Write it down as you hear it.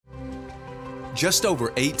Just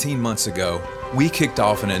over 18 months ago, we kicked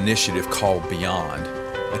off an initiative called Beyond,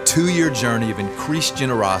 a 2-year journey of increased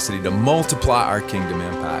generosity to multiply our kingdom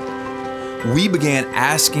impact. We began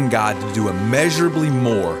asking God to do immeasurably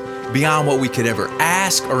more beyond what we could ever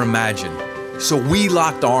ask or imagine, so we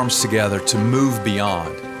locked arms together to move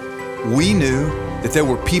beyond. We knew that there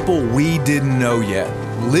were people we didn't know yet,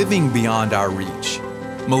 living beyond our reach,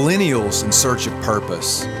 millennials in search of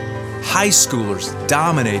purpose, high schoolers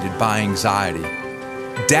dominated by anxiety,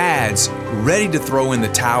 dads ready to throw in the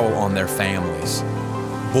towel on their families,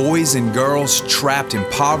 boys and girls trapped in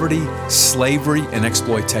poverty, slavery, and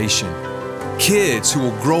exploitation, kids who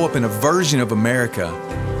will grow up in a version of America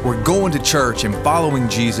where going to church and following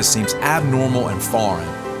Jesus seems abnormal and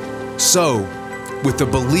foreign. So, with the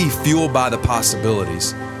belief fueled by the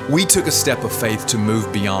possibilities, we took a step of faith to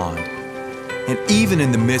move beyond. And even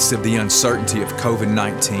in the midst of the uncertainty of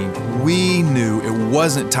COVID-19, we knew it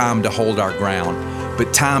wasn't time to hold our ground,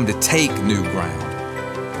 but time to take new ground.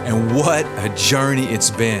 And what a journey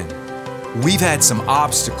it's been. We've had some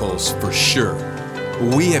obstacles for sure.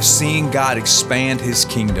 We have seen God expand His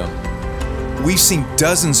kingdom. We've seen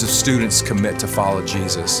dozens of students commit to follow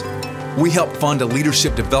Jesus. We helped fund a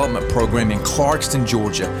leadership development program in Clarkston,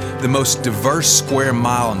 Georgia, the most diverse square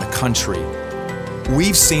mile in the country.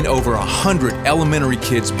 We've seen over 100 elementary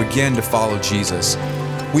kids begin to follow Jesus.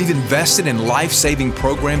 We've invested in life-saving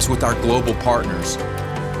programs with our global partners.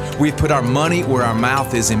 We've put our money where our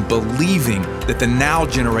mouth is in believing that the now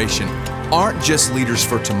generation aren't just leaders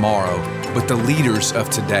for tomorrow, but the leaders of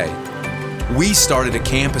today. We started a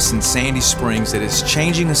campus in Sandy Springs that is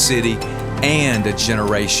changing a city and a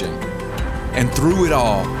generation. And through it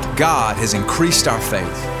all, God has increased our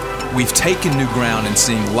faith. We've taken new ground and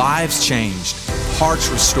seeing lives changed, hearts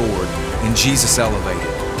restored, and Jesus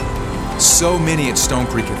elevated. So many at Stone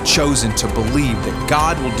Creek have chosen to believe that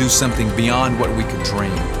God will do something beyond what we could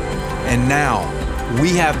dream. And now, we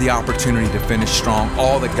have the opportunity to finish strong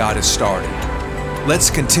all that God has started. Let's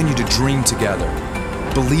continue to dream together,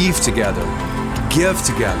 believe together, give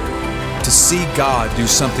together, to see God do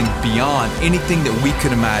something beyond anything that we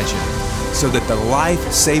could imagine, so that the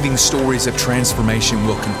life-saving stories of transformation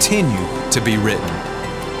will continue to be written.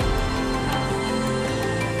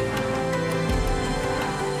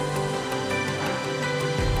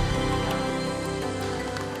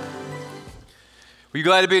 Were you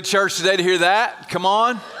glad to be at church today to hear that? Come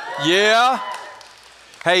on. Yeah.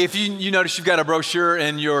 Hey, if you notice you've got a brochure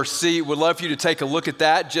in your seat, would love for you to take a look at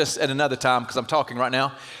that just at another time because I'm talking right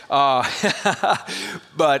now.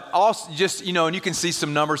 But also just, and you can see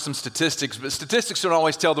some numbers, some statistics, but statistics don't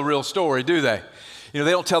always tell the real story, do they? They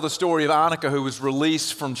don't tell the story of Annika who was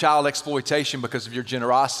released from child exploitation because of your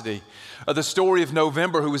generosity. Or the story of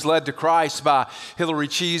November who was led to Christ by Hillary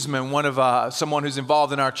Cheeseman, someone who's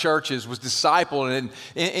involved in our churches, was discipled and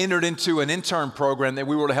entered into an intern program that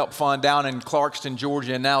we were to help fund down in Clarkston,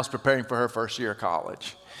 Georgia, and now is preparing for her first year of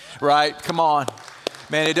college. Right? Come on.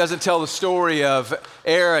 Man, it doesn't tell the story of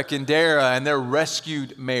Eric and Dara and their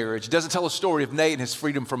rescued marriage. It doesn't tell the story of Nate and his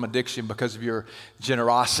freedom from addiction because of your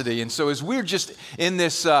generosity. And so as we're just in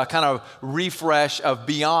this kind of refresh of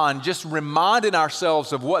Beyond, just reminding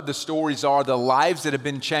ourselves of what the stories are, the lives that have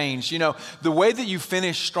been changed. The way that you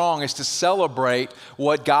finish strong is to celebrate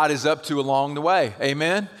what God is up to along the way.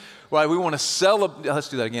 Amen? Right, we want to celebrate. Let's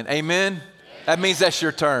do that again. Amen? That means that's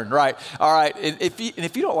your turn, right? All right, and if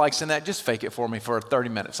you don't like saying that, just fake it for me for 30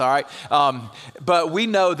 minutes, all right? But we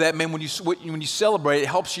know that, man, when you celebrate, it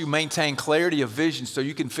helps you maintain clarity of vision so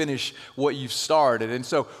you can finish what you've started. And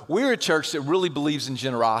so we're a church that really believes in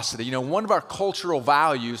generosity. One of our cultural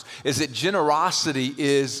values is that generosity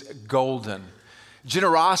is golden.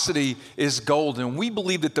 Generosity is golden. We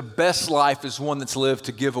believe that the best life is one that's lived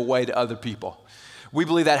to give away to other people. We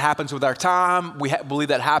believe that happens with our time. We believe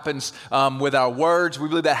that happens with our words. We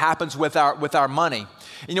believe that happens with our money.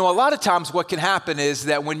 A lot of times what can happen is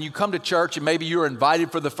that when you come to church and maybe you're invited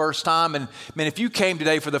for the first time, and man, if you came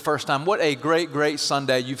today for the first time, what a great, great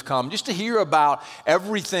Sunday you've come. Just to hear about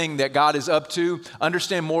everything that God is up to,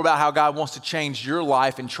 understand more about how God wants to change your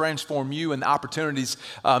life and transform you and the opportunities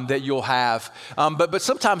that you'll have. But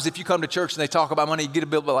sometimes if you come to church and they talk about money, you get a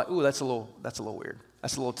bit like, ooh, that's a little weird.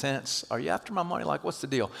 That's a little tense. Are you after my money? Like, what's the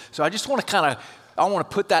deal? So I just want to I want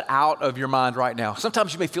to put that out of your mind right now.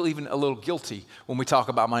 Sometimes you may feel even a little guilty when we talk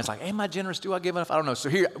about money. It's like, am I generous? Do I give enough? I don't know. So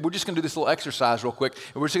here, we're just going to do this little exercise real quick,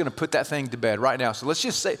 and we're just going to put that thing to bed right now. So let's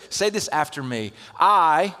just say this after me.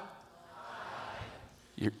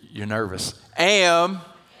 You're nervous. Am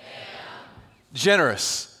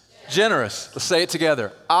generous. Generous. Let's say it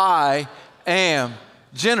together. I am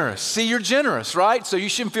Generous. See, you're generous, right? So you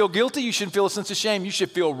shouldn't feel guilty. You shouldn't feel a sense of shame. You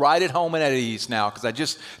should feel right at home and at ease now, because I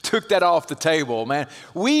just took that off the table, man.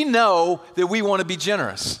 We know that we want to be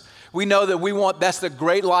generous. We know that that's the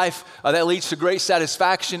great life that leads to great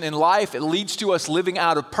satisfaction in life. It leads to us living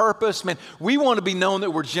out of purpose. Man, we want to be known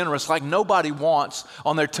that we're generous, like nobody wants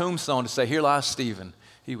on their tombstone to say, here lies Stephen.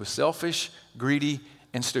 He was selfish, greedy,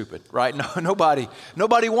 and stupid, right? No,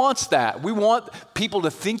 nobody wants that. We want people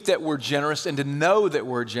to think that we're generous and to know that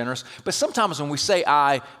we're generous. But sometimes when we say,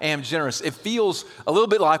 I am generous, it feels a little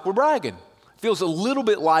bit like we're bragging. It feels a little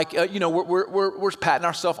bit like, we're patting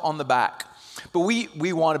ourselves on the back. But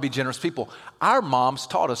we want to be generous people. Our moms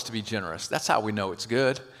taught us to be generous. That's how we know it's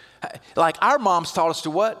good. Like our moms taught us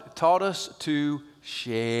to what? Taught us to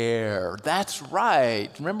share. That's right.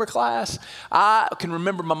 Remember, class? I can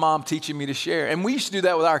remember my mom teaching me to share. And we used to do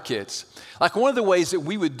that with our kids. Like one of the ways that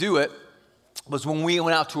we would do it was when we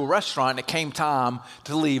went out to a restaurant and it came time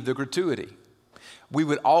to leave the gratuity. We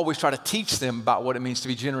would always try to teach them about what it means to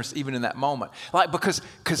be generous even in that moment. Like because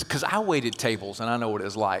I waited tables and I know what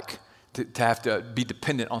it's like to have to be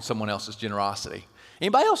dependent on someone else's generosity.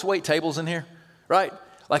 Anybody else wait tables in here? Right?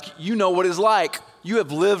 Like you know what it's like. You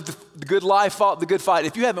have lived the good life, fought the good fight.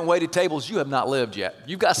 If you haven't waited tables, you have not lived yet.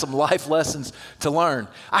 You've got some life lessons to learn.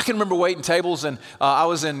 I can remember waiting tables, and I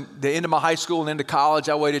was in the end of my high school and into college.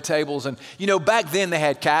 I waited tables, and back then they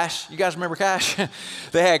had cash. You guys remember cash?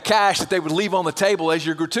 They had cash that they would leave on the table as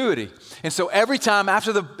your gratuity. And so every time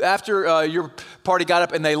after your party got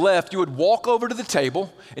up and they left, you would walk over to the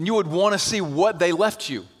table and you would want to see what they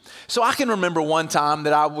left you. So I can remember one time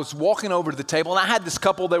that I was walking over to the table and I had this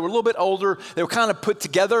couple, they were a little bit older, they were kind of put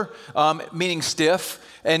together, meaning stiff.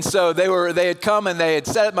 And so they had come and they had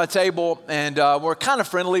sat at my table and were kind of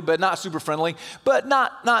friendly, but not super friendly, but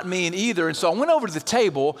not mean either. And so I went over to the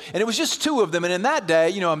table and it was just two of them. And in that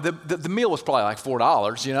day, the meal was probably like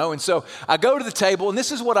 $4, And so I go to the table and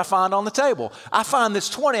this is what I find on the table. I find this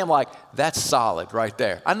 20, I'm like, that's solid right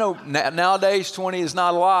there. I know nowadays 20 is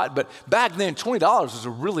not a lot, but back then $20 was a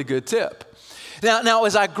really good tip. Now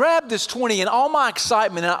as I grabbed this 20 in all my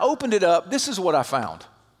excitement and I opened it up, this is what I found.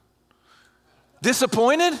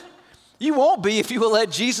 Disappointed? You won't be if you will let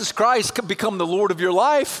Jesus Christ become the Lord of your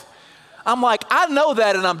life. I'm like, I know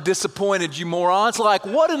that and I'm disappointed, you morons. Like,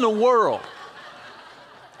 what in the world?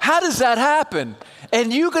 How does that happen?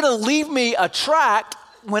 And you're going to leave me a tract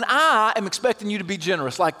when I am expecting you to be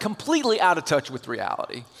generous, like completely out of touch with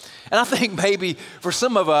reality. And I think maybe for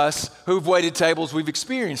some of us who've waited tables, we've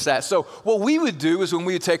experienced that. So what we would do is when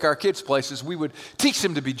we would take our kids places, we would teach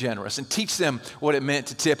them to be generous and teach them what it meant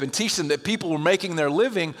to tip and teach them that people were making their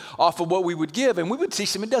living off of what we would give. And we would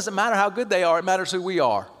teach them it doesn't matter how good they are, it matters who we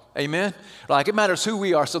are. Amen? Like it matters who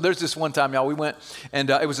we are. So there's this one time, y'all, we went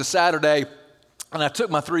and it was a Saturday. And I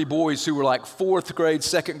took my three boys who were like 4th grade,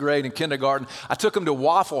 2nd grade, and kindergarten. I took them to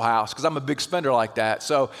Waffle House because I'm a big spender like that.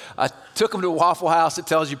 So I took them to Waffle House. It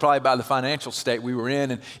tells you probably about the financial state we were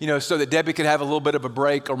in. And, so that Debbie could have a little bit of a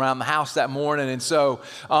break around the house that morning. And so,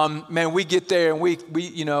 we get there and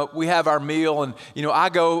we have our meal. And, I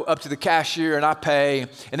go up to the cashier and I pay.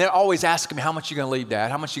 And they're always asking me, how much you going to leave,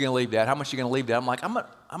 Dad? How much you going to leave, Dad? How much you going to leave, Dad? I'm like, I'm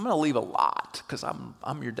going to leave a lot because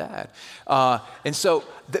I'm your dad. And so,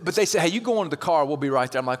 but they say, hey, you go into the car, we'll be right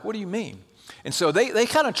there. I'm like, what do you mean? And so they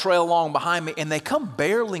kind of trail along behind me and they come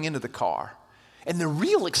barreling into the car and they're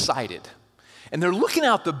real excited. And they're looking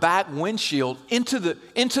out the back windshield into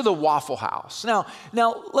the Waffle House. Now,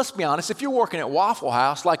 let's be honest, if you're working at Waffle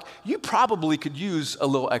House, like you probably could use a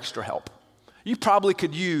little extra help. You probably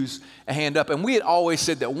could use a hand up. And we had always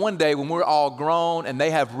said that one day when we're all grown and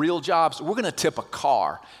they have real jobs, we're going to tip a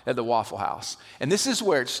car at the Waffle House. And this is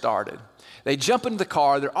where it started. They jump into the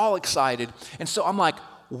car. They're all excited. And so I'm like,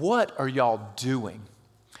 what are y'all doing?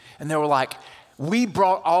 And they were like, we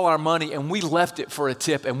brought all our money and we left it for a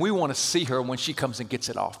tip and we want to see her when she comes and gets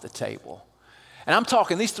it off the table. And I'm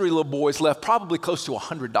talking, these three little boys left probably close to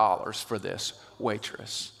 $100 for this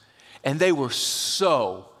waitress. And they were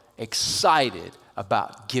so excited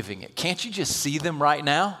about giving it. Can't you just see them right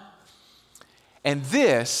now? And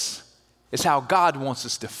this is how God wants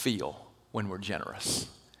us to feel when we're generous.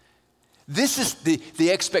 This is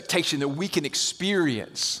the expectation that we can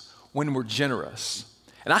experience when we're generous.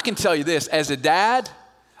 And I can tell you this, as a dad,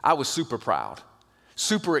 I was super proud,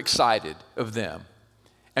 super excited of them.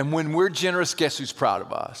 And when we're generous, guess who's proud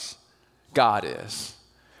of us? God is.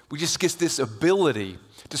 We just get this ability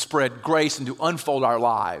to spread grace and to unfold our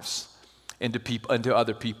lives into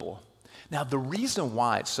other people. Now, the reason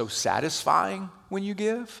why it's so satisfying when you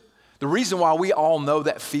give, the reason why we all know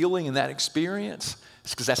that feeling and that experience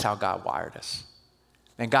is because that's how God wired us.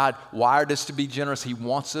 And God wired us to be generous. He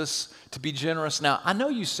wants us to be generous. Now, I know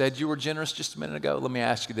you said you were generous just a minute ago. Let me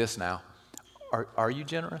ask you this now. Are you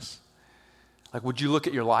generous? Like, would you look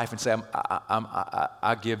at your life and say,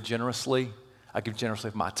 I give generously. I give generously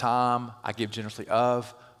of my time. I give generously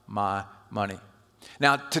of my money.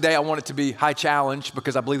 Now, today I want it to be high challenge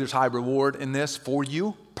because I believe there's high reward in this for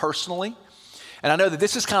you personally. And I know that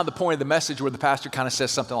this is kind of the point of the message where the pastor kind of says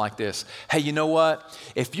something like this. Hey, you know what?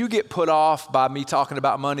 If you get put off by me talking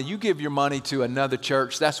about money, you give your money to another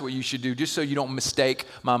church. That's what you should do, just so you don't mistake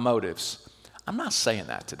my motives. I'm not saying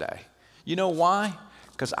that today. You know why?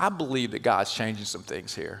 Because I believe that God's changing some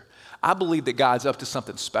things here. I believe that God's up to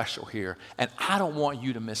something special here, and I don't want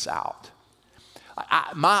you to miss out.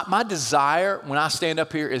 My desire when I stand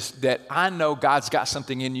up here is that I know God's got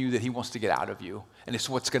something in you that he wants to get out of you, and it's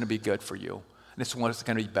what's going to be good for you. And it's what's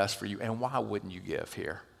going to be best for you. And why wouldn't you give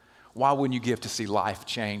here? Why wouldn't you give to see life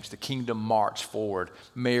change, the kingdom march forward,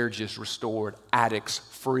 marriages restored, addicts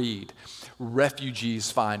freed, refugees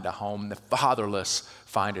find a home, the fatherless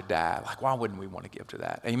find a dad? Like, why wouldn't we want to give to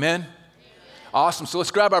that? Amen? Awesome. So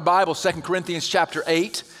let's grab our Bible, 2 Corinthians chapter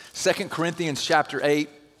 8. 2 Corinthians chapter 8.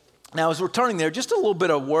 Now, as we're turning there, just a little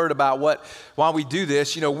bit of word about why we do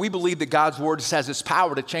this. You know, we believe that God's word just has this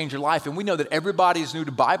power to change your life, and we know that everybody is new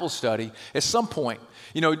to Bible study at some point.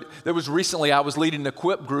 You know, there was recently, I was leading an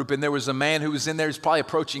Equip group, and there was a man who was in there, he's probably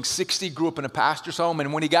approaching 60, grew up in a pastor's home,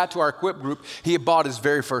 and when he got to our Equip group, he had bought his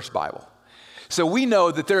very first Bible. So we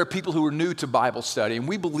know that there are people who are new to Bible study, and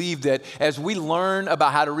we believe that as we learn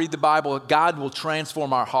about how to read the Bible, God will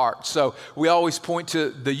transform our hearts. So we always point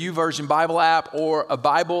to the YouVersion Bible app or a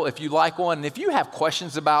Bible if you like one. And if you have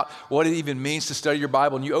questions about what it even means to study your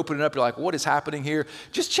Bible and you open it up, you're like, what is happening here?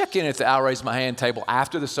 Just check in at the I'll Raise My Hand table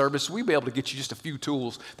after the service. We'll be able to get you just a few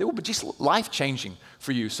tools that will be just life-changing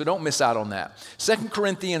for you. So don't miss out on that. 2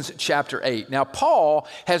 Corinthians chapter 8. Now, Paul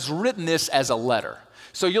has written this as a letter.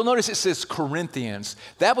 So you'll notice it says Corinthians.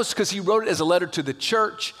 That was because he wrote it as a letter to the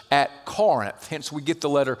church at Corinth. Hence we get the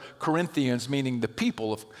letter Corinthians, meaning the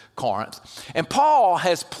people of Corinth. And Paul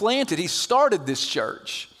has he started this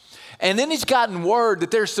church. And then he's gotten word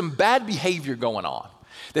that there's some bad behavior going on,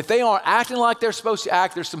 that they aren't acting like they're supposed to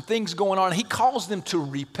act. There's some things going on. He calls them to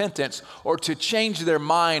repentance or to change their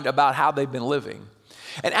mind about how they've been living.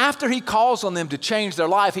 And after he calls on them to change their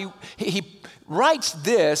life, he writes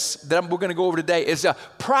this that we're going to go over today is a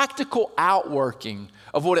practical outworking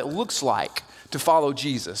of what it looks like to follow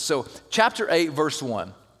Jesus. So chapter 8, verse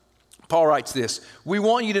 1, Paul writes this: "We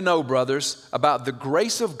want you to know, brothers, about the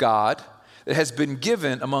grace of God that has been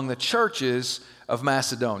given among the churches of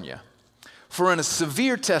Macedonia. For in a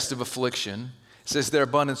severe test of affliction," it says, "their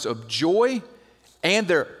abundance of joy and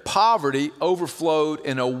their poverty overflowed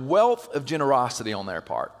in a wealth of generosity on their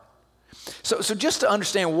part." So just to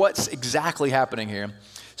understand what's exactly happening here.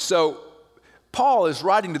 So Paul is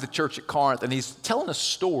writing to the church at Corinth, and he's telling a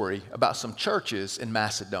story about some churches in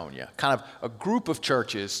Macedonia, kind of a group of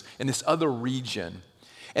churches in this other region.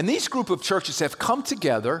 And these group of churches have come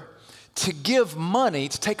together to give money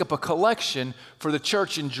to take up a collection for the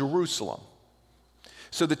church in Jerusalem.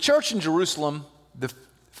 So the church in Jerusalem,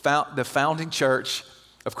 the founding church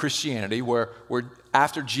of Christianity, where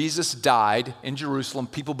after Jesus died in Jerusalem,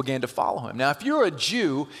 people began to follow him. Now, if you're a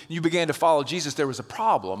Jew and you began to follow Jesus, there was a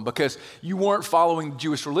problem because you weren't following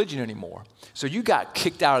Jewish religion anymore. So you got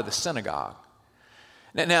kicked out of the synagogue.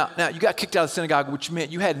 Now you got kicked out of the synagogue, which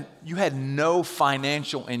meant you had no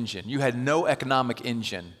financial engine. You had no economic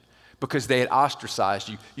engine because they had ostracized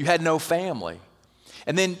you. You had no family.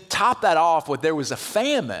 And then top that off with there was a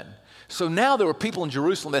famine. So now there were people in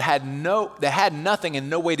Jerusalem that had nothing and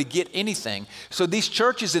no way to get anything. So these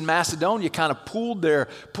churches in Macedonia kind of pooled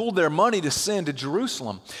their money to send to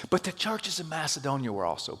Jerusalem. But the churches in Macedonia were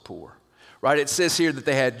also poor, right? It says here that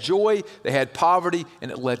they had joy, they had poverty,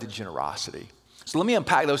 and it led to generosity. So let me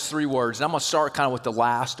unpack those three words. And I'm going to start kind of with the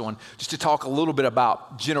last one, just to talk a little bit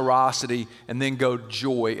about generosity and then go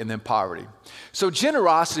joy and then poverty. So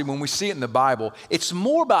generosity, when we see it in the Bible, it's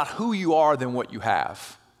more about who you are than what you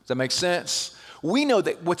have. Does that make sense? We know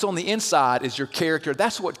that what's on the inside is your character.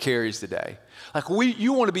 That's what carries the day. Like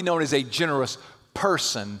you want to be known as a generous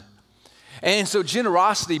person. And so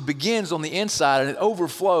generosity begins on the inside and it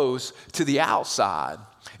overflows to the outside.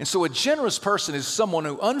 And so a generous person is someone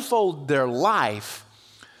who unfolds their life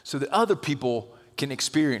so that other people can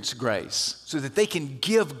experience grace, so that they can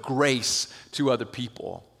give grace to other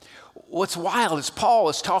people. What's wild is Paul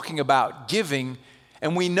is talking about giving.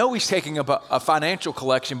 And we know he's taking up a financial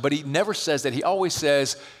collection, but he never says that. He always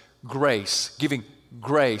says grace, giving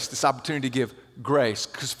grace, this opportunity to give grace.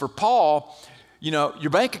 Because for Paul, you know, your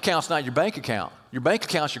bank account's not your bank account. Your bank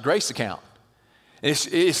account's your grace account.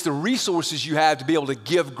 It's the resources you have to be able to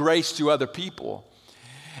give grace to other people.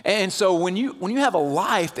 And so when you have a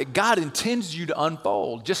life that God intends you to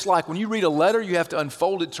unfold, just like when you read a letter, you have to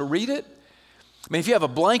unfold it to read it. I mean, if you have a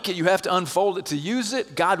blanket, you have to unfold it to use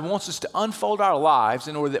it. God wants us to unfold our lives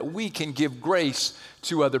in order that we can give grace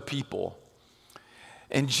to other people.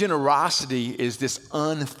 And generosity is this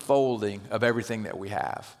unfolding of everything that we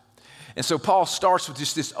have. And so Paul starts with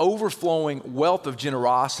just this overflowing wealth of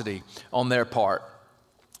generosity on their part.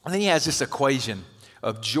 And then he has this equation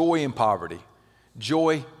of joy and poverty,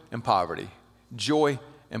 joy and poverty, joy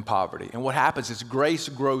and poverty. And what happens is grace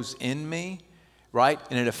grows in me, right?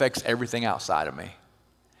 And it affects everything outside of me.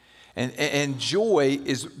 And joy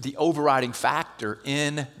is the overriding factor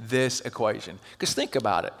in this equation. Because think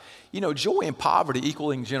about it. You know, joy and poverty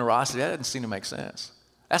equaling generosity, that doesn't seem to make sense.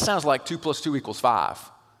 That sounds like 2 + 2 = 5.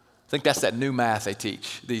 I think that's that new math they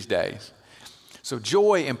teach these days. So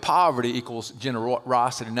joy and poverty equals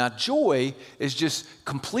generosity. Now, joy is just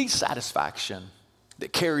complete satisfaction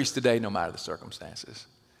that carries the day no matter the circumstances.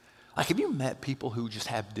 Like, have you met people who just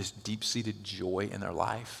have this deep-seated joy in their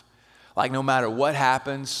life? Like, no matter what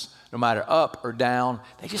happens, no matter up or down,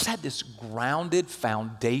 they just had this grounded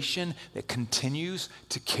foundation that continues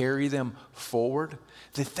to carry them forward,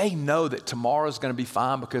 that they know that tomorrow's going to be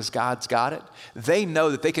fine because God's got it. They know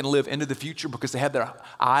that they can live into the future because they have their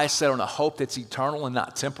eyes set on a hope that's eternal and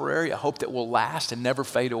not temporary, a hope that will last and never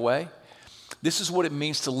fade away. This is what it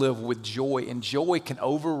means to live with joy, and joy can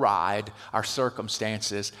override our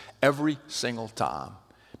circumstances every single time.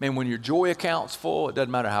 Man, when your joy account's full, it doesn't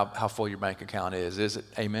matter how full your bank account is it?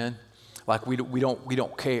 Amen? Like we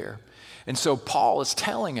don't care. And so Paul is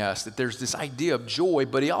telling us that there's this idea of joy,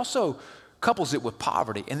 but he also couples it with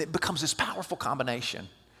poverty, and it becomes this powerful combination.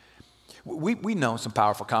 We know some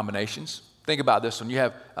powerful combinations. Think about this one. You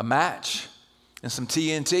have a match and some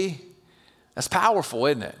TNT. That's powerful,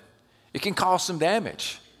 isn't it? It can cause some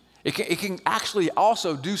damage. It can actually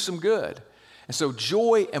also do some good. And so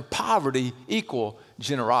joy and poverty equal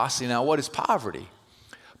generosity. Now, what is poverty?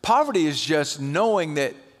 Poverty is just knowing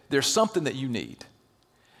that there's something that you need.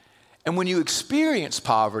 And when you experience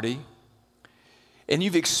poverty and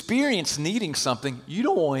you've experienced needing something, you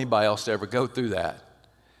don't want anybody else to ever go through that.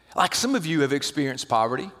 Like some of you have experienced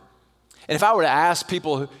poverty. And if I were to ask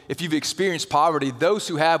people if you've experienced poverty, those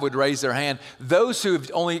who have would raise their hand. Those who have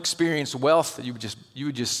only experienced wealth, you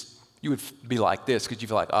would be like this because you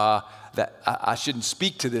feel like, that I shouldn't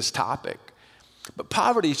speak to this topic. But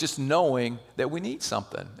poverty is just knowing that we need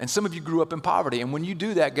something. And some of you grew up in poverty. And when you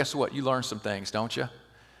do that, guess what? You learn some things, don't you?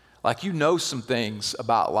 Like you know some things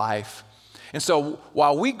about life. And so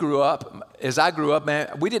while we grew up, as I grew up,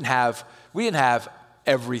 man, we didn't have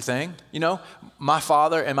everything. You know, my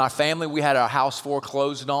father and my family, we had our house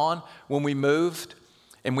foreclosed on when we moved,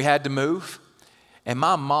 and we had to move. And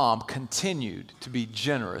my mom continued to be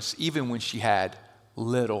generous even when she had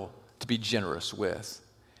little to be generous with.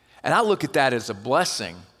 And I look at that as a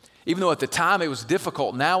blessing. Even though at the time it was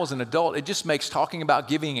difficult, now as an adult, it just makes talking about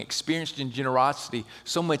giving experience in generosity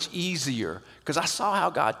so much easier because I saw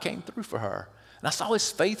how God came through for her. And I saw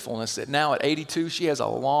his faithfulness that now at 82, she has a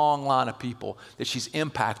long line of people that she's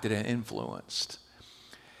impacted and influenced.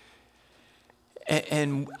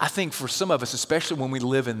 And I think for some of us, especially when we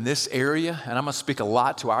live in this area, and I'm going to speak a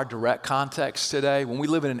lot to our direct context today, when we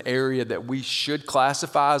live in an area that we should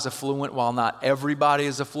classify as affluent, while not everybody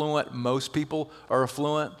is affluent, most people are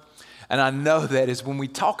affluent. And I know that is when we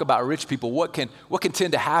talk about rich people, what can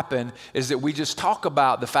tend to happen is that we just talk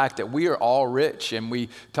about the fact that we are all rich, and we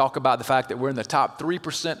talk about the fact that we're in the top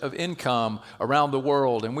 3% of income around the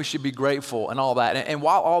world, and we should be grateful and all that. And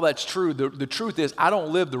while all that's true, the truth is I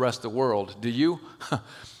don't live the rest of the world. Do you?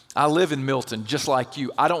 I live in Milton just like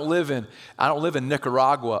you. I don't live in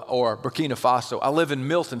Nicaragua or Burkina Faso. I live in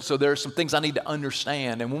Milton, so there are some things I need to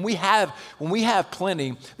understand. And when we have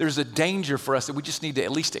plenty, there's a danger for us that we just need to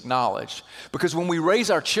at least acknowledge. Because when we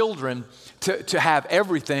raise our children to have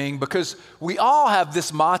everything, because we all have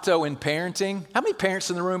this motto in parenting. How many parents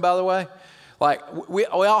in the room, by the way? Like we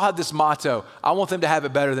all have this motto, I want them to have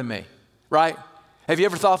it better than me, right? Have you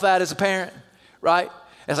ever thought that as a parent, right?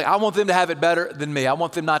 It's like, I want them to have it better than me. I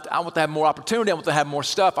want them to have more opportunity. I want them to have more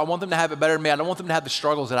stuff. I want them to have it better than me. I don't want them to have the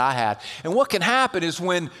struggles that I had. And what can happen is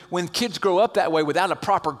when kids grow up that way without a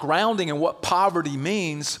proper grounding in what poverty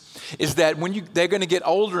means, is that they're going to get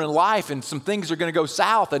older in life and some things are going to go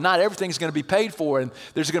south and not everything's going to be paid for and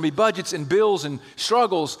there's going to be budgets and bills and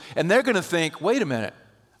struggles and they're going to think, wait a minute,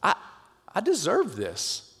 I deserve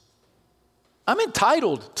this. I'm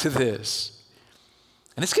entitled to this.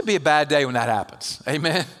 And this could be a bad day when that happens.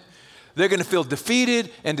 Amen? They're going to feel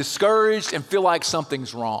defeated and discouraged and feel like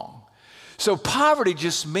something's wrong. So poverty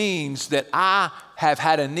just means that I have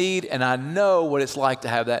had a need and I know what it's like to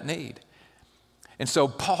have that need. And so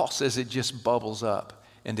Paul says it just bubbles up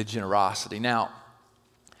into generosity. Now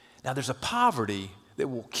there's a poverty that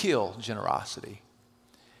will kill generosity.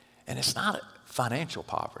 And it's not financial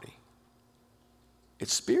poverty.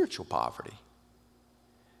 It's spiritual poverty.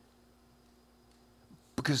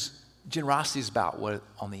 Because generosity is about what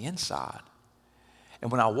on the inside.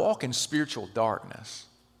 And when I walk in spiritual darkness,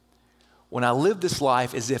 when I live this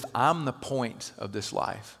life as if I'm the point of this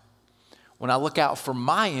life, when I look out for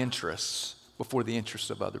my interests before the interests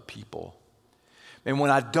of other people, and when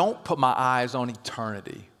I don't put my eyes on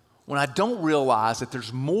eternity, when I don't realize that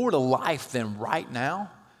there's more to life than right now,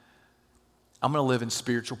 I'm going to live in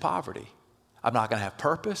spiritual poverty. I'm not going to have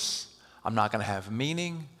purpose. I'm not going to have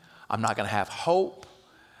meaning. I'm not going to have hope.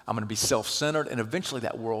 I'm going to be self-centered, and eventually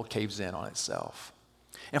that world caves in on itself.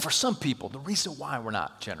 And for some people, the reason why we're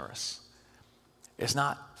not generous is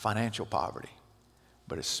not financial poverty,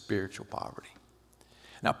 but it's spiritual poverty.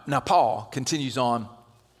 Now Paul continues on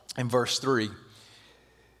in verse 3.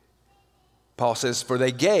 Paul says, "For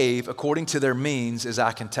they gave according to their means, as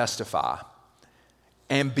I can testify,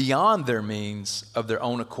 and beyond their means of their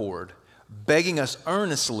own accord, begging us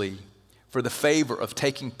earnestly for the favor of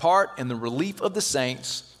taking part in the relief of the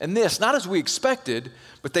saints, and this, not as we expected,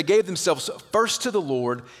 but they gave themselves first to the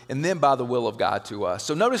Lord and then by the will of God to us."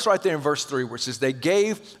 So notice right there in verse 3 where it says they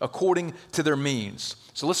gave according to their means.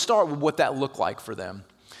 So let's start with what that looked like for them.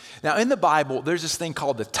 Now in the Bible, there's this thing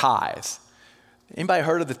called the tithe. Anybody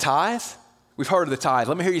heard of the tithe? We've heard of the tithe.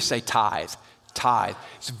 Let me hear you say tithe. Tithe.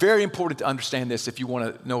 It's very important to understand this if you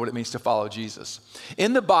want to know what it means to follow Jesus.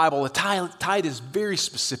 In the Bible, the tithe is very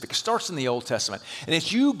specific. It starts in the Old Testament. And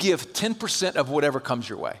it's you give 10% of whatever comes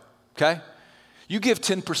your way, okay? You give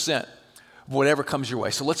 10% of whatever comes your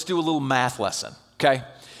way. So let's do a little math lesson, okay?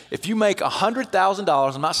 If you make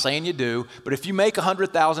 $100,000, I'm not saying you do, but if you make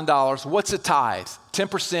 $100,000, what's a tithe?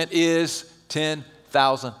 10% is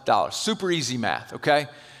 $10,000. Super easy math, okay?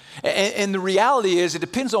 And the reality is it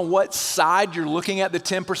depends on what side you're looking at the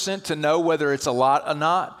 10% to know whether it's a lot or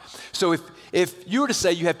not. So if you were to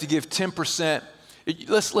say you have to give 10%,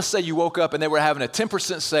 let's say you woke up and they were having a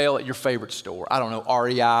 10% sale at your favorite store. I don't know,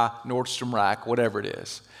 REI, Nordstrom Rack, whatever it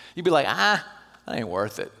is. You'd be like, that ain't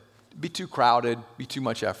worth it. It'd be too crowded, be too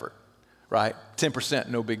much effort, right? 10%,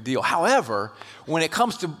 no big deal. However, when it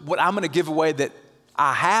comes to what I'm going to give away that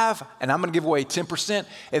I have, and I'm going to give away 10%,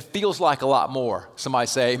 it feels like a lot more. Somebody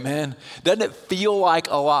say amen. Doesn't it feel like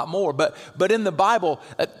a lot more? But in the Bible,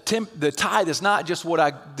 the tithe is not just what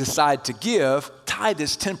I decide to give. Tithe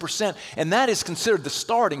is 10%, and that is considered the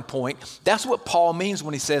starting point. That's what Paul means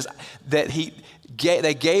when he says that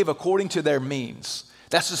they gave according to their means.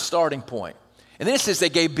 That's the starting point. And then it says they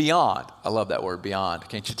gave beyond. I love that word, beyond.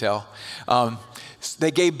 Can't you tell?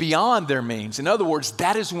 They gave beyond their means. In other words,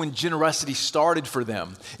 that is when generosity started for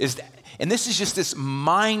them. And this is just this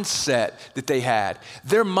mindset that they had.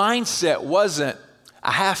 Their mindset wasn't,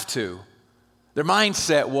 I have to. Their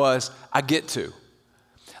mindset was, I get to.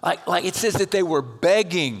 Like it says that they were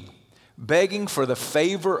begging for the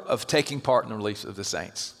favor of taking part in the release of the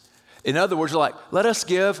saints. In other words, they're like, let us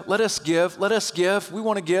give. We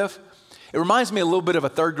want to give. It reminds me a little bit of a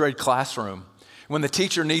third grade classroom when the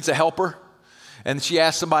teacher needs a helper. And she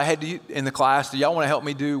asked somebody, hey, in the class, do y'all want to help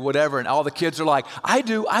me do whatever? And all the kids are like, I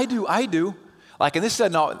do. Like, and this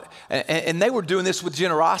said, no, and they were doing this with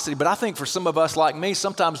generosity. But I think for some of us like me,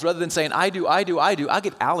 sometimes rather than saying, I do, I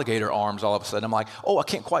get alligator arms all of a sudden. I'm like, I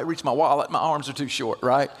can't quite reach my wallet. My arms are too short,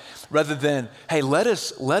 right? Rather than, hey, let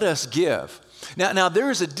us give. Now there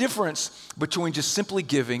is a difference between just simply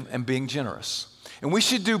giving and being generous. And we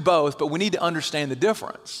should do both, but we need to understand the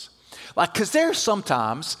difference. Like, because there's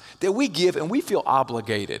sometimes that we give and we feel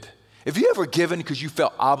obligated. Have you ever given because you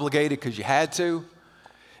felt obligated because you had to?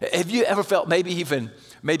 Have you ever felt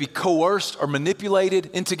maybe coerced or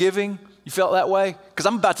manipulated into giving? You felt that way? Because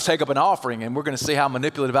I'm about to take up an offering and we're going to see how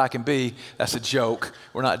manipulative I can be. That's a joke.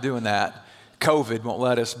 We're not doing that. COVID won't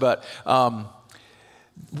let us, but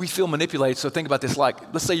we feel manipulated. So think about this.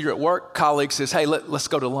 Like, let's say you're at work, colleague says, hey, let's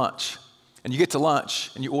go to lunch. And you get to lunch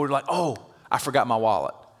and you order like, I forgot my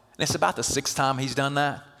wallet. And it's about the 6th time he's done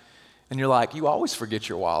that. And you're like, you always forget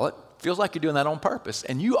your wallet. Feels like you're doing that on purpose.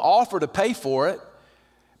 And you offer to pay for it,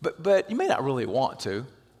 but you may not really want to.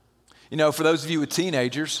 You know, for those of you with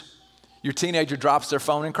teenagers, your teenager drops their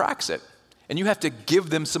phone and cracks it. And you have to give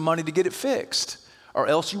them some money to get it fixed, or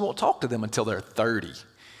else you won't talk to them until they're 30.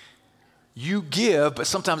 You give, but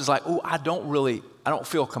sometimes it's like, I don't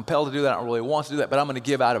feel compelled to do that. I don't really want to do that, but I'm going to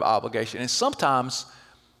give out of obligation. And sometimes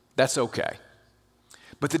that's okay.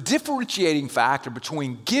 But the differentiating factor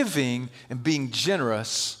between giving and being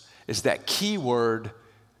generous is that key word,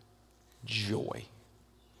 joy.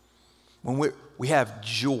 When we have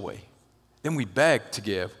joy, then we beg to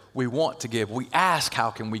give. We want to give. We ask,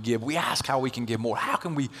 how can we give? We ask how we can give more. How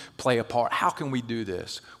can we play a part? How can we do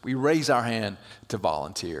this? We raise our hand to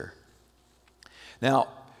volunteer. Now,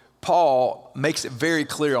 Paul makes it very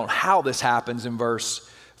clear on how this happens in verse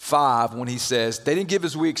 5 when he says, they didn't give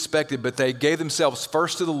as we expected, but they gave themselves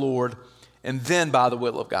first to the Lord and then by the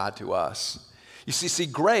will of God to us. You see,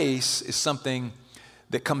 grace is something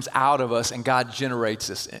that comes out of us and God generates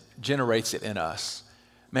it in us.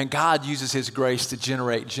 Man, God uses his grace to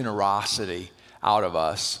generate generosity out of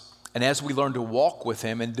us. And as we learn to walk with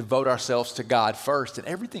him and devote ourselves to God first, and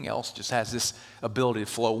everything else just has this ability to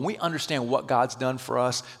flow. When we understand what God's done for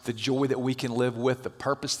us, the joy that we can live with, the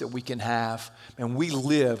purpose that we can have, and we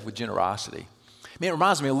live with generosity. Man, it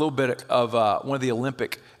reminds me a little bit of one of the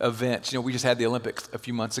Olympic events. We just had the Olympics a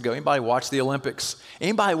few months ago. Anybody watch the Olympics?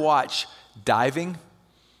 Anybody watch diving?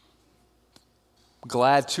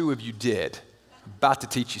 Glad 2 of you did. About to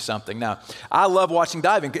teach you something. Now, I love watching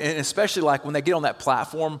diving, and especially like when they get on that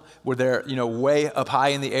platform where they're, way up high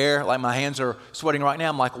in the air, like my hands are sweating right now.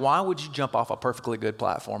 I'm like, why would you jump off a perfectly good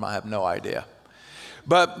platform? I have no idea.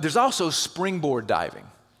 But there's also springboard diving.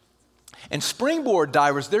 And springboard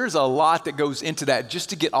divers, there's a lot that goes into that just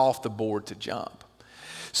to get off the board to jump.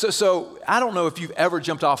 So I don't know if you've ever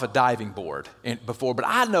jumped off a diving board before, but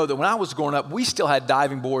I know that when I was growing up, we still had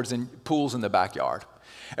diving boards and pools in the backyard.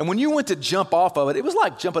 And when you went to jump off of it, it was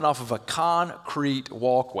like jumping off of a concrete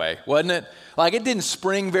walkway, wasn't it? Like it didn't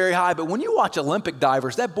spring very high, but when you watch Olympic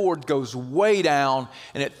divers, that board goes way down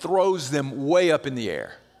and it throws them way up in the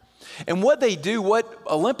air. And what they do, what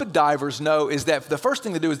Olympic divers know is that the first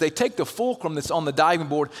thing they do is they take the fulcrum that's on the diving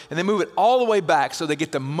board and they move it all the way back so they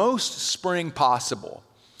get the most spring possible.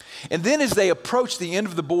 And then as they approach the end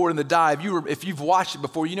of the board in the dive, if you've watched it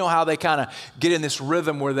before, you know how they kind of get in this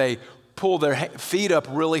rhythm where they pull their feet up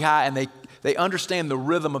really high and they understand the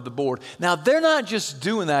rhythm of the board. Now, they're not just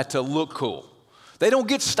doing that to look cool. They don't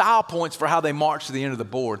get style points for how they march to the end of the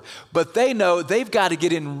board, but they know they've got to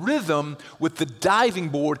get in rhythm with the diving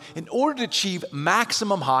board in order to achieve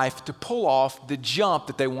maximum height to pull off the jump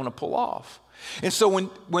that they want to pull off. And so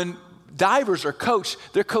when divers are coached,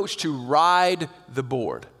 they're coached to ride the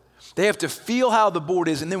board. They have to feel how the board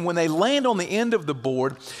is, and then when they land on the end of the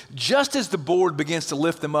board, just as the board begins to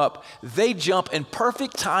lift them up, they jump in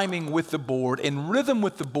perfect timing with the board, in rhythm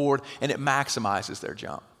with the board, and it maximizes their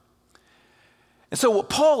jump. And so what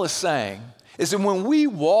Paul is saying is that when we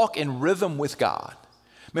walk in rhythm with God,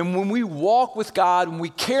 when we walk with God, when we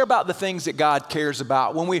care about the things that God cares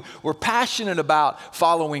about, when we're passionate about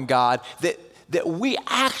following God, that we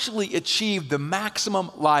actually achieve the maximum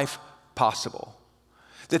life possible.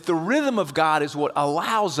 That the rhythm of God is what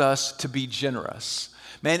allows us to be generous.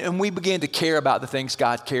 Man, and we begin to care about the things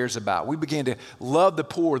God cares about. We begin to love the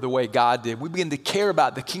poor the way God did. We begin to care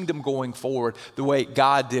about the kingdom going forward the way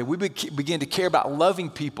God did. We begin to care about loving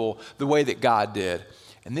people the way that God did.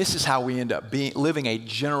 And this is how we end up living a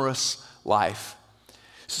generous life.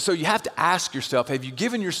 So you have to ask yourself, have you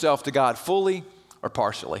given yourself to God fully or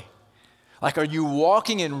partially? Like, are you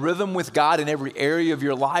walking in rhythm with God in every area of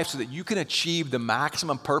your life so that you can achieve the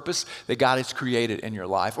maximum purpose that God has created in your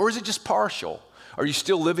life? Or is it just partial? Are you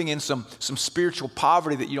still living in some spiritual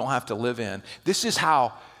poverty that you don't have to live in? This is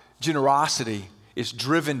how generosity is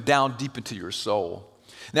driven down deep into your soul.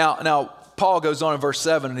 Now Paul goes on in verse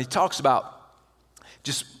 7 and he talks about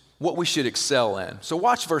just what we should excel in. So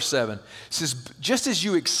watch verse 7. It says, just as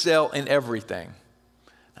you excel in everything.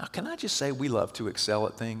 Now, can I just say we love to excel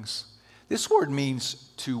at things? This word means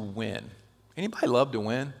to win. Anybody love to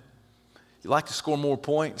win? You like to score more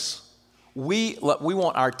points? We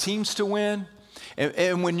want our teams to win.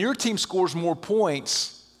 And when your team scores more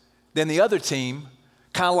points than the other team,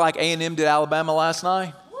 kind of like A&M did Alabama last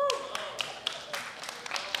night.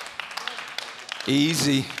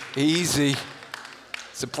 Easy.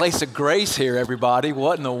 It's a place of grace here, everybody.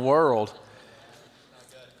 What in the world?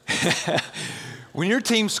 When your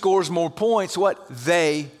team scores more points,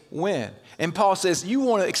 they win. And Paul says, you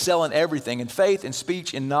want to excel in everything, in faith, in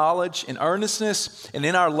speech, in knowledge, in earnestness, and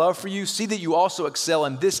in our love for you. See that you also excel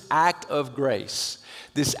in this act of grace,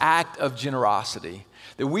 this act of generosity,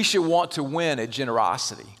 that we should want to win at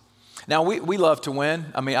generosity. Now, we love to win.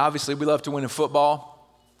 I mean, obviously, we love to win in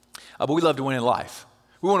football, but we love to win in life.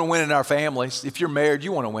 We want to win in our families. If you're married,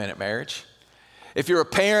 you want to win at marriage. If you're a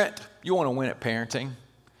parent, you want to win at parenting.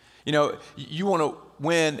 You want to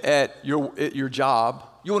win at your job.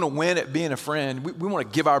 You want to win at being a friend. We want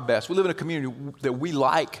to give our best. We live in a community that we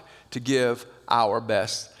like to give our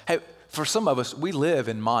best. Hey, for some of us, we live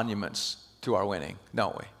in monuments to our winning,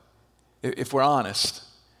 don't we? If we're honest.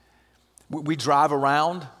 We drive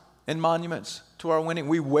around in monuments to our winning.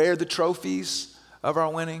 We wear the trophies of our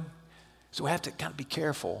winning. So we have to kind of be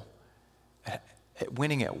careful at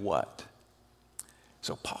winning at what?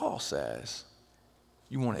 So Paul says,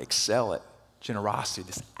 you want to excel at generosity,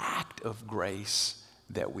 this act of grace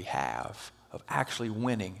that we have of actually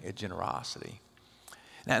winning at generosity.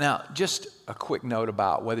 Now, just a quick note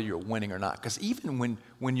about whether you're winning or not, because even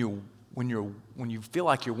when you feel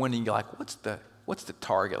like you're winning, you're like, what's the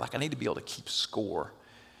target? Like, I need to be able to keep score.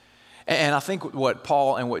 And I think what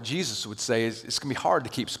Paul and what Jesus would say is it's going to be hard to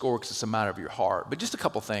keep score because it's a matter of your heart. But just a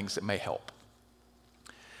couple things that may help.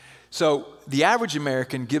 So the average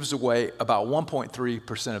American gives away about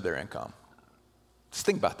 1.3% of their income. Just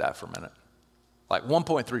think about that for a minute. Like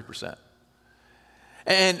 1.3%.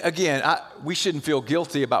 And again, we shouldn't feel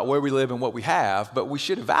guilty about where we live and what we have, but we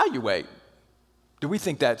should evaluate, do we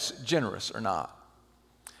think that's generous or not?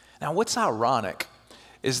 Now, what's ironic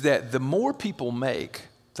is that the more people make,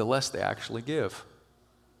 the less they actually give.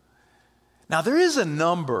 Now, there is a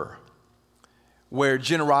number where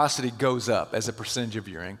generosity goes up as a percentage of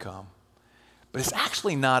your income, but it's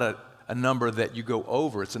actually not a number that you go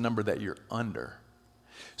over, it's a number that you're under.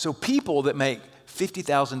 So people that make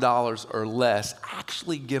 $50,000 or less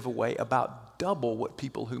actually give away about double what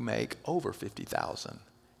people who make over $50,000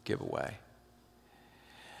 give away.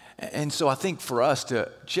 And so I think for us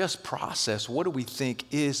to just process, what do we think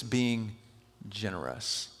is being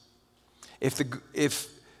generous? If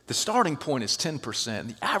the starting point is 10%,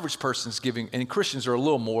 the average person's giving, and Christians are a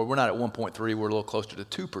little more, we're not at 1.3, we're a little closer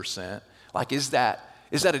to 2%. Like, is that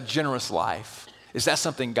a generous life? Is that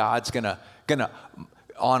something God's gonna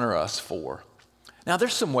honor us for? Now,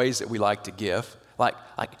 there's some ways that we like to give,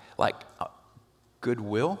 like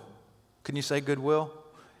goodwill. Can you say goodwill?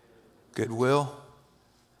 Goodwill.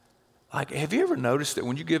 Like, have you ever noticed that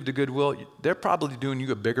when you give to Goodwill, they're probably doing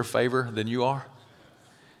you a bigger favor than you are?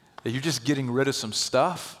 That you're just getting rid of some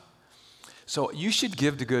stuff? So you should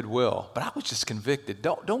give to Goodwill. But I was just convicted.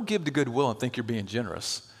 Don't give to Goodwill and think you're being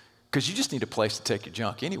generous, because you just need a place to take your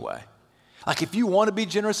junk anyway. Like, if you want to be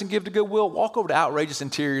generous and give to Goodwill, walk over to Outrageous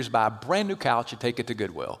Interiors, buy a brand new couch, and take it to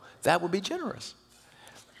Goodwill. That would be generous.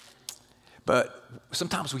 But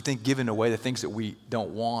sometimes we think giving away the things that we don't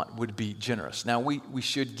want would be generous. Now, we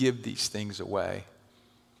should give these things away.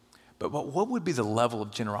 But what would be the level of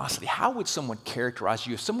generosity? How would someone characterize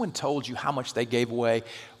you? If someone told you how much they gave away,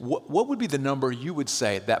 what would be the number you would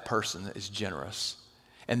say that person is generous?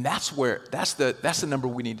 And that's the number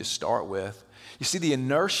we need to start with. You see, the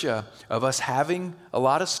inertia of us having a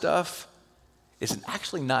lot of stuff is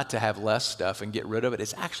actually not to have less stuff and get rid of it.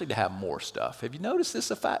 It's actually to have more stuff. Have you noticed this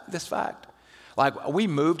fact? Like, we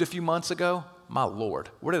moved a few months ago. My Lord,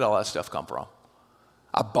 where did all that stuff come from?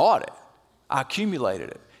 I bought it. I accumulated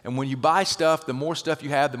it. And when you buy stuff, the more stuff you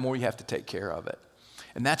have, the more you have to take care of it.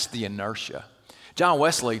 And that's the inertia. John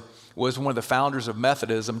Wesley was one of the founders of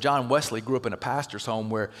Methodism. John Wesley grew up in a pastor's home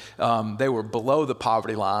where they were below the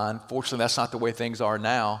poverty line. Fortunately, that's not the way things are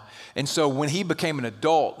now. And so when he became an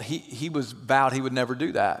adult, he was vowed he would never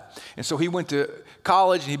do that. And so he went to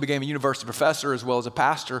college and he became a university professor as well as a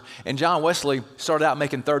pastor. And John Wesley started out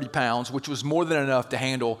making 30 pounds, which was more than enough to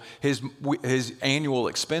handle his annual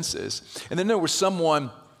expenses. And then there was someone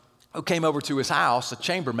who came over to his house, a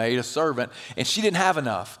chambermaid, a servant, and she didn't have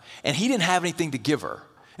enough. And he didn't have anything to give her.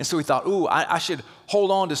 And so he thought, I should hold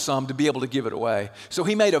on to some to be able to give it away. So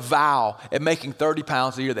he made a vow at making 30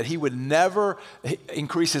 pounds a year that he would never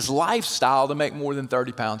increase his lifestyle to make more than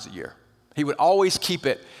 30 pounds a year. He would always keep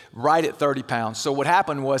it right at 30 pounds. So what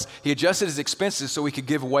happened was he adjusted his expenses so he could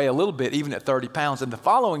give away a little bit even at 30 pounds. And the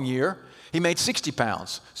following year, he made 60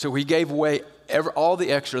 pounds. So he gave away all the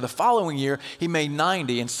extra. The following year, he made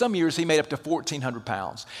 90. And some years, he made up to 1,400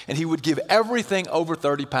 pounds. And he would give everything over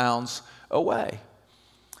 30 pounds away.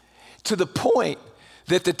 To the point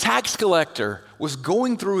that the tax collector was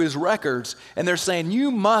going through his records and they're saying, you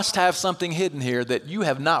must have something hidden here that you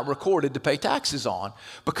have not recorded to pay taxes on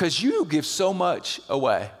because you give so much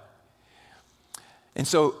away. And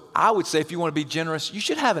so I would say if you want to be generous, you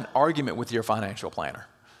should have an argument with your financial planner.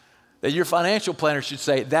 That your financial planner should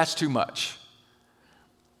say, that's too much.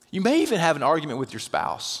 You may even have an argument with your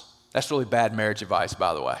spouse. That's really bad marriage advice,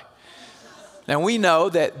 by the way. Now, we know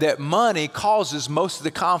that money causes most of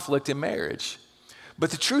the conflict in marriage.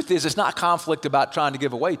 But the truth is, it's not conflict about trying to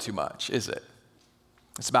give away too much, is it?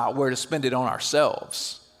 It's about where to spend it on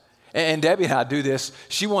ourselves. And Debbie and I do this.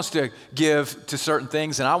 She wants to give to certain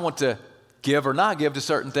things, and I want to give or not give to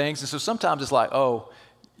certain things. And so sometimes it's like, oh,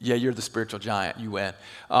 yeah, you're the spiritual giant, you win.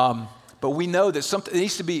 But we know that there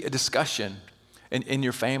needs to be a discussion in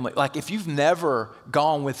your family. Like if you've never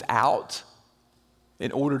gone without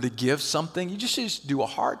in order to give something, you just should do a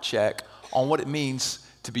heart check on what it means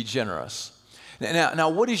to be generous. Now,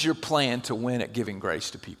 what is your plan to win at giving grace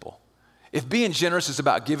to people? If being generous is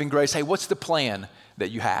about giving grace, hey, what's the plan that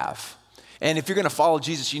you have? And if you're going to follow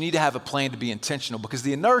Jesus, you need to have a plan to be intentional, because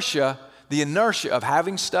the inertia of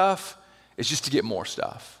having stuff is just to get more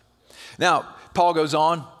stuff. Now, Paul goes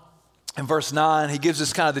on in verse 9. He gives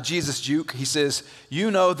us kind of the Jesus juke. He says, you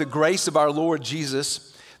know the grace of our Lord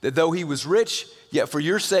Jesus, that though he was rich, yet for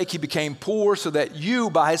your sake he became poor, so that you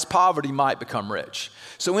by his poverty might become rich.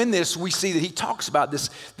 So in this, we see that he talks about this,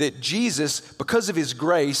 that Jesus, because of his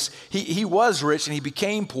grace, he was rich and he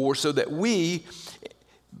became poor so that we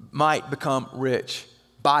might become rich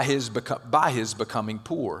by his becoming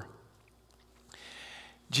poor.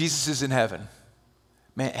 Jesus is in heaven,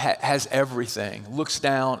 man, has everything, looks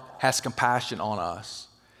down, has compassion on us,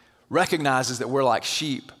 recognizes that we're like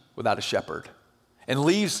sheep without a shepherd, and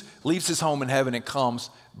leaves his home in heaven and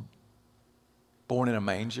comes born in a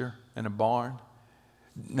manger, in a barn,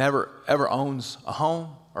 never ever owns a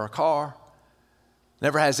home or a car,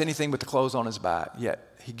 never has anything but the clothes on his back,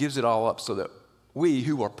 yet he gives it all up so that we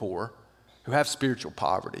who are poor, who have spiritual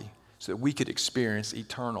poverty, so that we could experience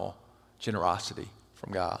eternal generosity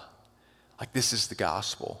from God. Like this is the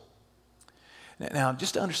gospel. Now,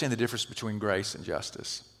 just to understand the difference between grace and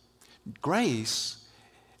justice. Grace,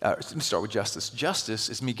 let me start with justice. Justice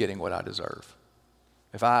is me getting what I deserve.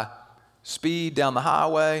 If I speed down the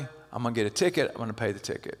highway, I'm going to get a ticket, I'm going to pay the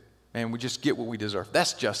ticket. And we just get what we deserve.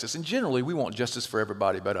 That's justice. And generally, we want justice for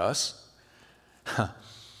everybody but us.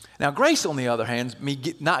 Now, grace, on the other hand, is me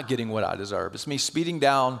not getting what I deserve. It's me speeding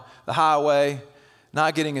down the highway,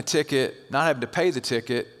 not getting a ticket, not having to pay the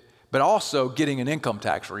ticket, but also getting an income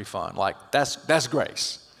tax refund. Like, that's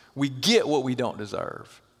grace. We get what we don't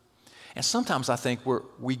deserve. And sometimes I think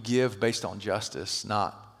we give based on justice,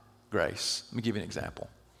 not grace. Let me give you an example.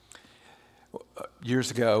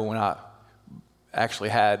 Years ago, when I actually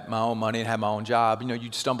had my own money and had my own job,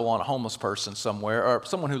 you'd stumble on a homeless person somewhere, or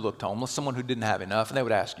someone who looked homeless, someone who didn't have enough, and they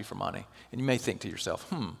would ask you for money. And you may think to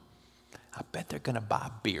yourself, I bet they're going to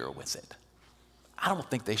buy beer with it. I don't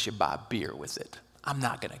think they should buy beer with it. I'm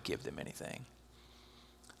not going to give them anything.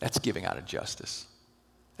 That's giving out of justice.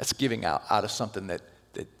 That's giving out of something that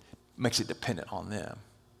makes it dependent on them.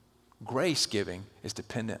 Grace giving is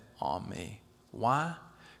dependent on me. Why?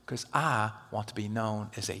 Because I want to be known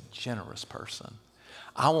as a generous person.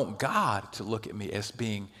 I want God to look at me as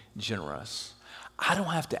being generous. I don't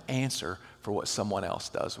have to answer for what someone else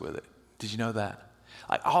does with it. Did you know that?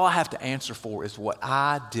 Like, all I have to answer for is what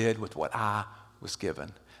I did with what I was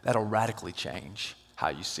given. That'll radically change how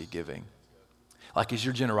you see giving. Like, is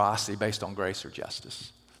your generosity based on grace or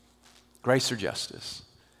justice? Grace or justice?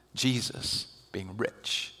 Jesus, being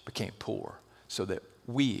rich, became poor so that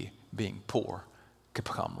we, being poor, could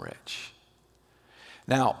become rich.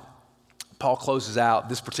 Now, Paul closes out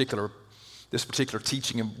this particular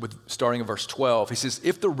teaching starting in verse 12. He says,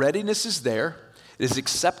 if the readiness is there, it is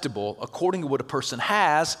acceptable according to what a person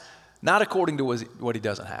has, not according to what he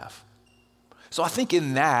doesn't have. So I think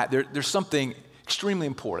in that, there's something extremely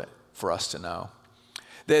important for us to know.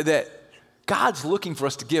 That God's looking for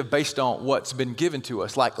us to give based on what's been given to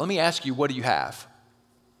us. Like, let me ask you, what do you have?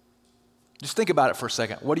 Just think about it for a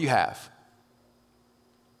second. What do you have?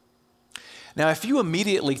 Now, if you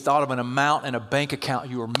immediately thought of an amount in a bank account,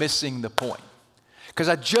 you are missing the point. Because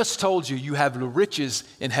I just told you, you have the riches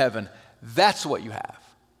in heaven. That's what you have.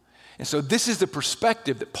 And so this is the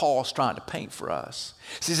perspective that Paul's trying to paint for us.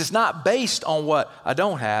 He says it's not based on what I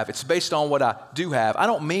don't have. It's based on what I do have. I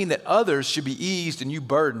don't mean that others should be eased and you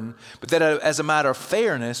burdened, but that as a matter of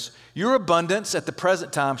fairness, your abundance at the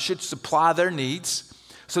present time should supply their needs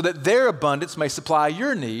so that their abundance may supply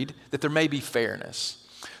your need, that there may be fairness.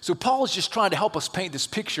 So Paul is just trying to help us paint this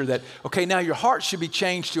picture that, okay, now your heart should be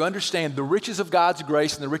changed to understand the riches of God's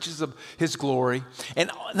grace and the riches of his glory. And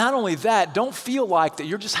not only that, don't feel like that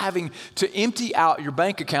you're just having to empty out your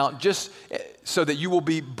bank account just so that you will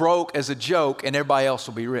be broke as a joke and everybody else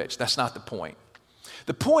will be rich. That's not the point.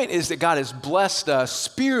 The point is that God has blessed us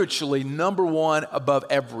spiritually, number one, above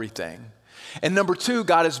everything. And number two,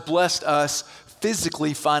 God has blessed us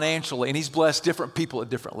physically, financially, and he's blessed different people at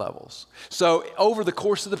different levels. So over the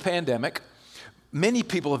course of the pandemic, many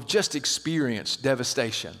people have just experienced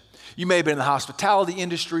devastation. You may have been in the hospitality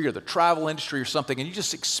industry or the travel industry or something, and you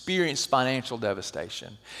just experienced financial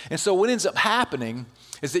devastation. And so what ends up happening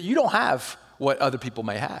is that you don't have what other people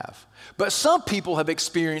may have. But some people have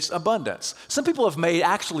experienced abundance. Some people have made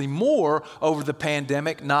actually more over the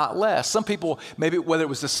pandemic, not less. Some people, maybe whether it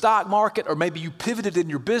was the stock market or maybe you pivoted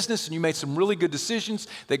in your business and you made some really good decisions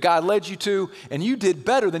that God led you to, and you did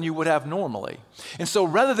better than you would have normally. And so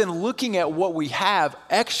rather than looking at what we have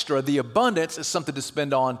extra, the abundance, as something to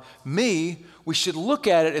spend on me, we should look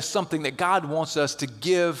at it as something that God wants us to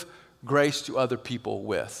give grace to other people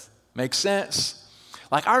with. Make sense?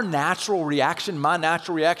 Like our natural reaction, my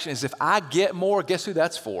natural reaction is if I get more, guess who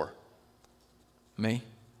that's for? Me.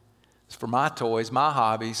 It's for my toys, my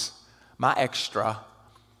hobbies, my extra.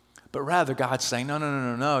 But rather God's saying,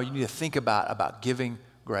 no. You need to think about giving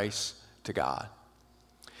grace to God.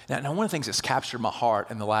 Now, one of the things that's captured my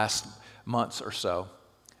heart in the last months or so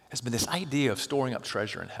has been this idea of storing up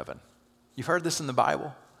treasure in heaven. You've heard this in the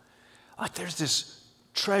Bible? Like there's this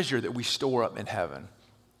treasure that we store up in heaven.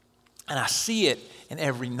 And I see it in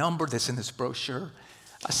every number that's in this brochure.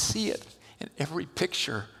 I see it in every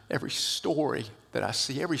picture, every story that I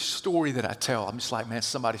see, every story that I tell. I'm just like, man,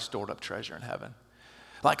 somebody stored up treasure in heaven.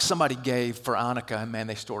 Like somebody gave for Annika, and man,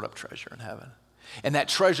 they stored up treasure in heaven. And that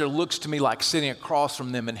treasure looks to me like sitting across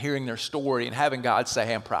from them and hearing their story and having God say,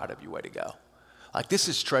 hey, I'm proud of you, way to go. Like this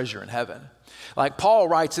is treasure in heaven. Like Paul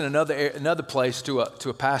writes in another place to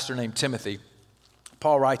a pastor named Timothy.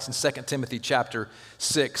 Paul writes in 2 Timothy chapter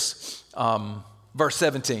 6, verse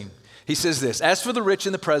 17. He says this, as for the rich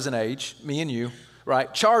in the present age, me and you,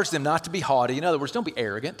 right, charge them not to be haughty. In other words, don't be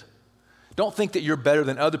arrogant. Don't think that you're better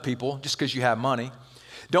than other people just because you have money.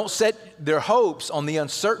 Don't set their hopes on the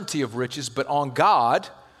uncertainty of riches, but on God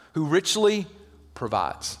who richly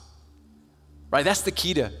provides. Right, that's the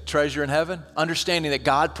key to treasure in heaven, understanding that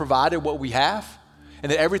God provided what we have and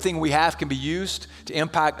that everything we have can be used to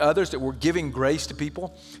impact others, that we're giving grace to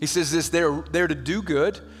people. He says this, they're to do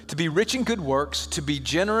good, to be rich in good works, to be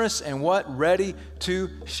generous and what? Ready to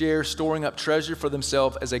share, storing up treasure for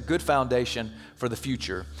themselves as a good foundation for the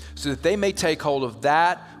future, so that they may take hold of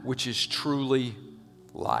that which is truly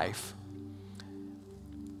life.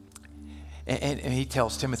 And he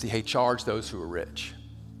tells Timothy, hey, charge those who are rich.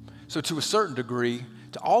 So to a certain degree,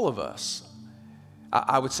 to all of us,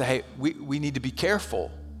 I would say, hey, we need to be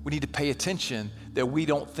careful. We need to pay attention that we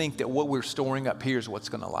don't think that what we're storing up here is what's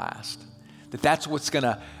going to last. That's what's going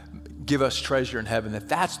to give us treasure in heaven.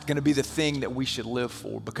 That's going to be the thing that we should live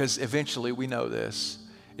for, because eventually we know this.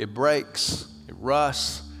 It breaks, it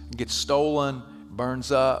rusts, it gets stolen,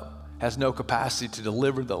 burns up, has no capacity to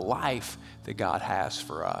deliver the life that God has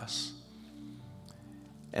for us.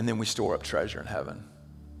 And then we store up treasure in heaven.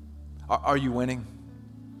 Are you winning?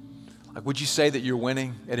 Like, would you say that you're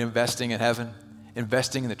winning at investing in heaven,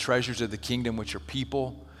 investing in the treasures of the kingdom, which are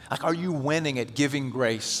people? Like, are you winning at giving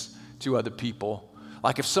grace to other people?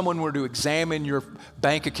 Like, if someone were to examine your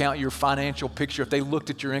bank account, your financial picture, if they looked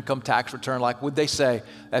at your income tax return, like, would they say,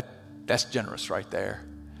 that's generous right there?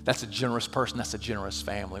 That's a generous person. That's a generous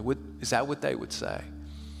family. Is that what they would say?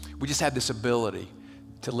 We just have this ability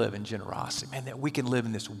to live in generosity. Man, that we can live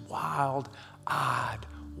in this wild-eyed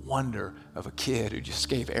wonder of a kid who just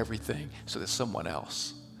gave everything so that someone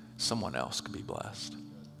else could be blessed.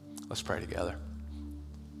 Let's pray together.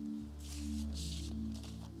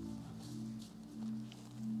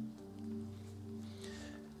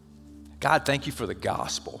 God, thank you for the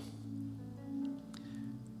gospel.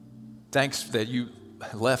 Thanks that you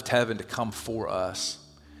left heaven to come for us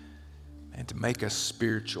and to make us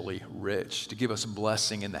spiritually rich, to give us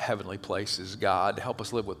blessing in the heavenly places, God, to help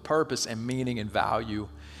us live with purpose and meaning and value.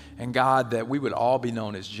 And God, that we would all be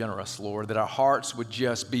known as generous, Lord, that our hearts would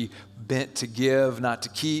just be bent to give, not to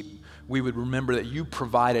keep. We would remember that you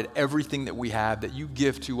provided everything that we have, that you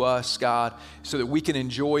give to us, God, so that we can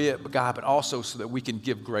enjoy it, God, but also so that we can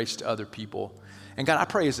give grace to other people. And God, I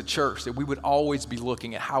pray as a church that we would always be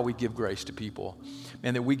looking at how we give grace to people,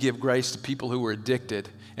 and that we give grace to people who are addicted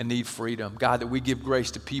and need freedom. God, that we give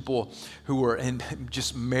grace to people who are in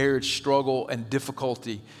just marriage struggle and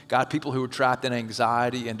difficulty. God, people who are trapped in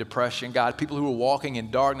anxiety and depression. God, people who are walking in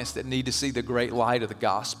darkness that need to see the great light of the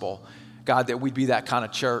gospel. God, that we'd be that kind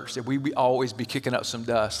of church, that we'd always be kicking up some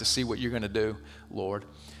dust to see what you're going to do, Lord.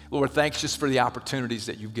 Lord, thanks just for the opportunities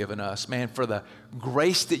that you've given us, man, for the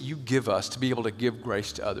grace that you give us to be able to give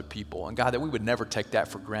grace to other people. And God, that we would never take that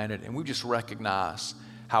for granted, and we just recognize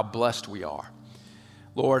how blessed we are.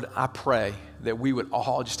 Lord, I pray that we would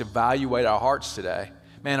all just evaluate our hearts today.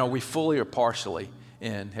 Man, are we fully or partially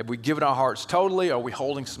in? Have we given our hearts totally, or are we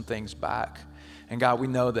holding some things back? And God, we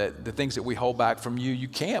know that the things that we hold back from you, you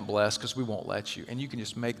can't bless because we won't let you, and you can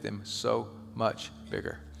just make them so much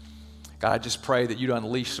bigger. God, I just pray that you'd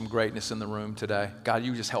unleash some greatness in the room today. God,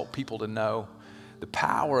 you just help people to know the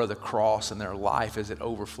power of the cross in their life as it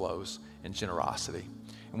overflows in generosity.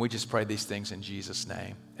 And we just pray these things in Jesus'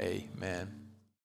 name. Amen.